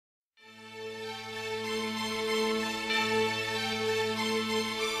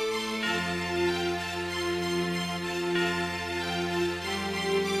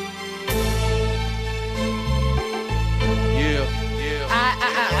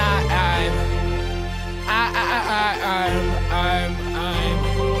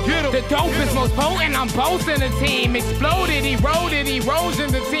the dopest, most potent. I'm boasting the team. Exploded, eroded,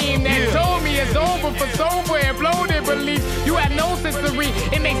 erosion the team that told me it's over for sober and bloated beliefs. You have no sensory,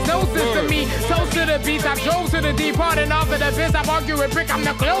 it makes no sense to me. Toast to the beats, I drove to the deep part and off of the biz. I'm arguing brick, I'm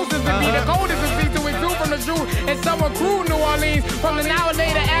the closest to be the coldest to see to exude from the truth. And someone crew New Orleans from the now and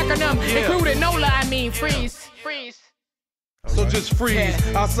later acronym, including NOLA, I mean freeze. So just freeze,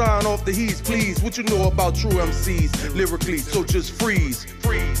 I sign off the he's please. What you know about true MCs lyrically? So just freeze.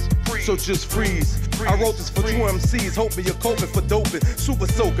 So just freeze. I wrote this for true MCs, hoping you're coping for doping. Super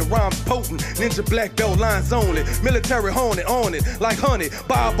soaking, rhymes potent, ninja black belt lines only. Military haunted, on it, like honey.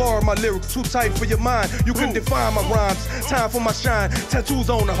 Buy a bar of my lyrics, too tight for your mind. You can define my rhymes, time for my shine.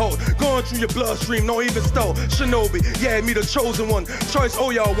 Tattoos on the hoe, going through your bloodstream, no even stole. Shinobi, yeah, me the chosen one. Choice, oh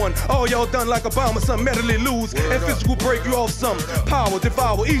y'all won. All y'all done like Obama, some medley lose. And physical break you off some. Power,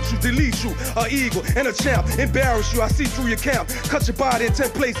 devour, eat you, delete you. A eagle and a champ, embarrass you, I see through your camp. Cut your body in 10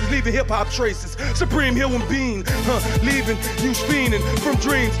 places, leaving hip-hop traces. Supreme hill and bean, leaving you fiending from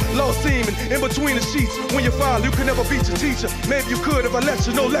dreams, lost seeming in between the sheets. When you fall, you can never beat your teacher. Maybe you could if I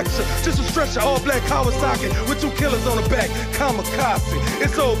lecture, no lecture. Just a stretcher, all black Kawasaki with 2 killers on the back. Kamikaze,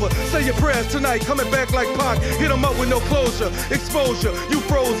 it's over. Say your prayers tonight, coming back like Pac. Hit them up with no closure, exposure. You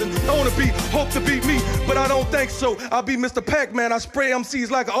frozen, on the beat, hope to beat me, but I don't think so. I'll be Mr. Pac-Man, I spray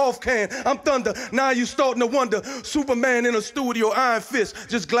MCs like an off can. I'm thunder, now you starting to wonder. Superman in a studio, iron fist,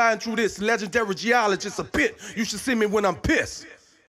 just gliding through this legendary geologist a pit. You should see me when I'm pissed.